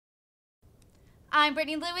I'm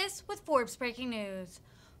Brittany Lewis with Forbes Breaking News.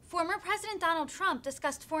 Former President Donald Trump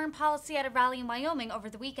discussed foreign policy at a rally in Wyoming over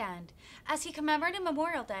the weekend. As he commemorated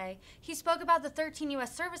Memorial Day, he spoke about the 13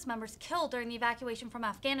 U.S. service members killed during the evacuation from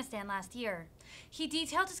Afghanistan last year. He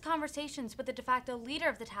detailed his conversations with the de facto leader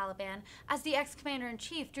of the Taliban as the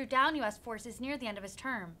ex-commander-in-chief drew down U.S. forces near the end of his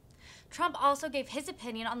term. Trump also gave his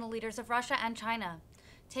opinion on the leaders of Russia and China.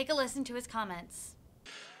 Take a listen to his comments.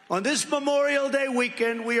 On this Memorial Day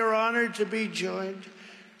weekend, we are honored to be joined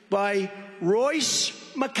by Royce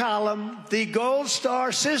McCallum, the Gold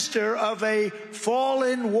Star sister of a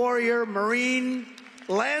fallen warrior, Marine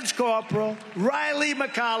Lance Corporal Riley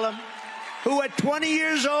McCallum, who at 20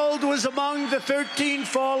 years old was among the 13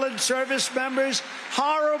 fallen service members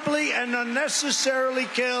horribly and unnecessarily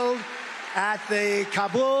killed at the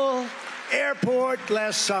Kabul airport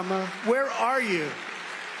last summer. Where are you?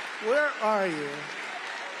 Where are you?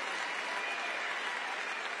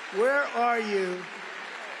 Where are you?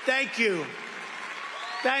 Thank you.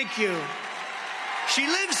 Thank you. She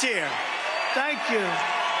lives here. Thank you.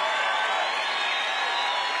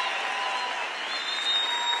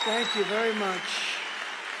 Thank you very much.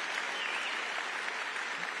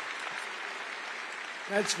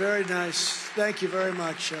 That's very nice. Thank you very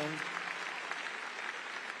much.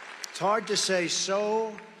 It's hard to say.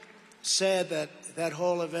 So sad that that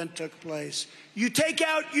whole event took place. You take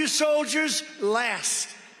out your soldiers last.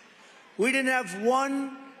 We didn't have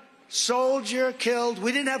one soldier killed.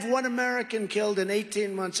 We didn't have one American killed in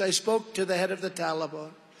 18 months. I spoke to the head of the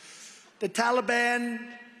Taliban. The Taliban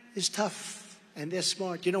is tough, and they're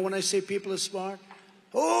smart. You know, when I say people are smart,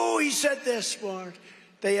 oh, he said they're smart.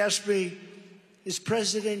 They asked me, is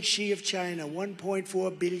President Xi of China,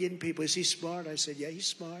 1.4 billion people, is he smart? I said, yeah, he's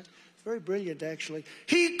smart. Very brilliant, actually.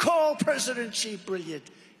 He called President Xi brilliant.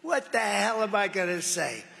 What the hell am I going to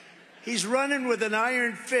say? He's running with an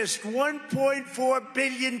iron fist. 1.4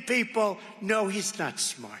 billion people. No, he's not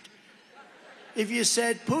smart. If you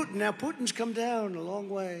said Putin, now Putin's come down a long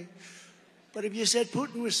way. But if you said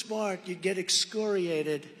Putin was smart, you'd get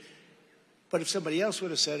excoriated. But if somebody else would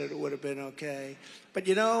have said it, it would have been okay. But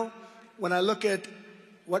you know, when I look at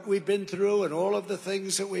what we've been through and all of the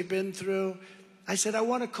things that we've been through, I said, I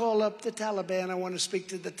want to call up the Taliban. I want to speak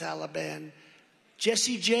to the Taliban.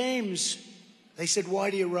 Jesse James. They said, why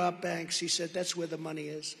do you rob banks? He said, that's where the money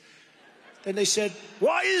is. Then they said,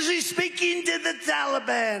 why is he speaking to the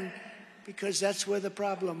Taliban? Because that's where the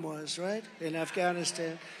problem was, right? In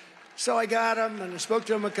Afghanistan. So I got him, and I spoke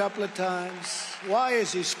to him a couple of times. Why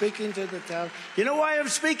is he speaking to the Taliban? You know why I'm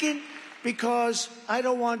speaking? Because I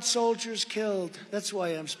don't want soldiers killed. That's why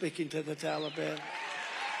I'm speaking to the Taliban.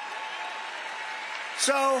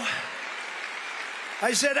 So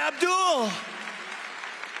I said, Abdul,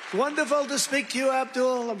 wonderful to speak to you,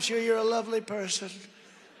 Abdul. I'm sure you're a lovely person.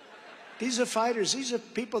 These are fighters. These are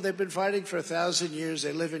people, they've been fighting for 1,000 years.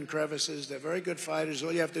 They live in crevices. They're very good fighters.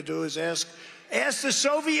 All you have to do is ask the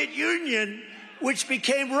Soviet Union, which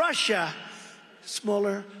became Russia,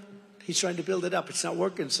 smaller. He's trying to build it up. It's not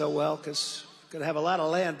working so well because we're going to have a lot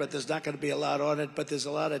of land, but there's not going to be a lot on it. But there's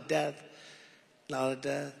a lot of death, a lot of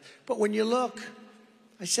death. But when you look,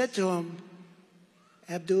 I said to him,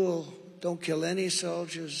 Abdul, don't kill any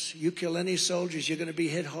soldiers. You kill any soldiers, you're going to be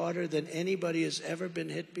hit harder than anybody has ever been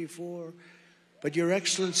hit before. But Your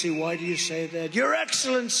Excellency, why do you say that? Your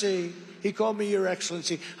Excellency! He called me Your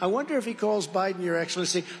Excellency. I wonder if he calls Biden Your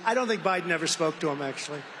Excellency. I don't think Biden ever spoke to him,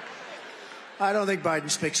 actually. I don't think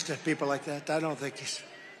Biden speaks to people like that. I don't think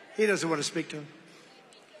he doesn't want to speak to him.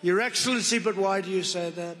 Your Excellency, but why do you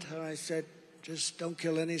say that? And I said, just don't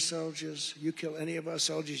kill any soldiers. You kill any of our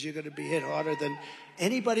soldiers, you're going to be hit harder than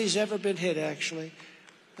anybody's ever been hit, actually.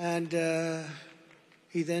 And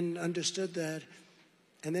he then understood that.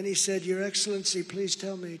 And then he said, Your Excellency, please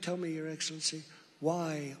tell me, Your Excellency,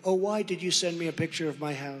 why? Oh, why did you send me a picture of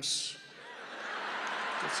my house?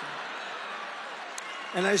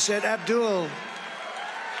 And I said, Abdul,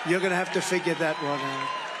 you're going to have to figure that one out.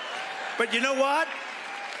 But you know what?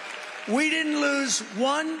 We didn't lose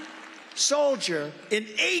one soldier in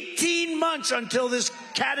 18 months until this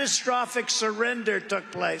catastrophic surrender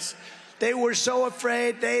took place. They were so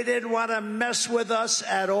afraid they didn't want to mess with us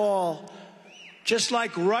at all. Just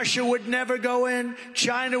like Russia would never go in,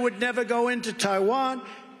 China would never go into Taiwan.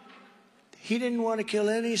 He didn't want to kill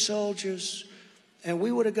any soldiers, and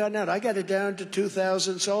we would have gotten out. I got it down to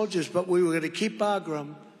 2,000 soldiers, but we were going to keep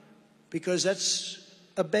Bagram because that's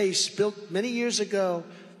a base built many years ago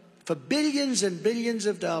for billions and billions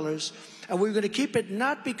of dollars. And we were going to keep it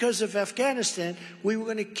not because of Afghanistan. We were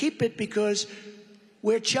going to keep it because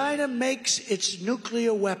where China makes its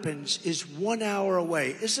nuclear weapons is 1 hour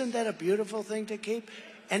away. Isn't that a beautiful thing to keep?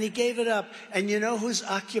 and he gave it up. And you know who's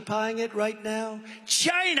occupying it right now?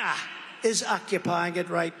 China is occupying it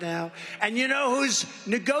right now. And you know who's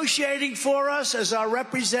negotiating for us as our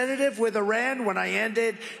representative with Iran when I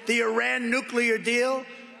ended the Iran nuclear deal?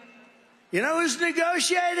 You know who's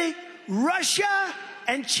negotiating? Russia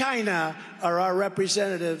and China are our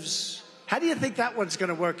representatives. How do you think that one's going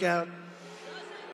to work out?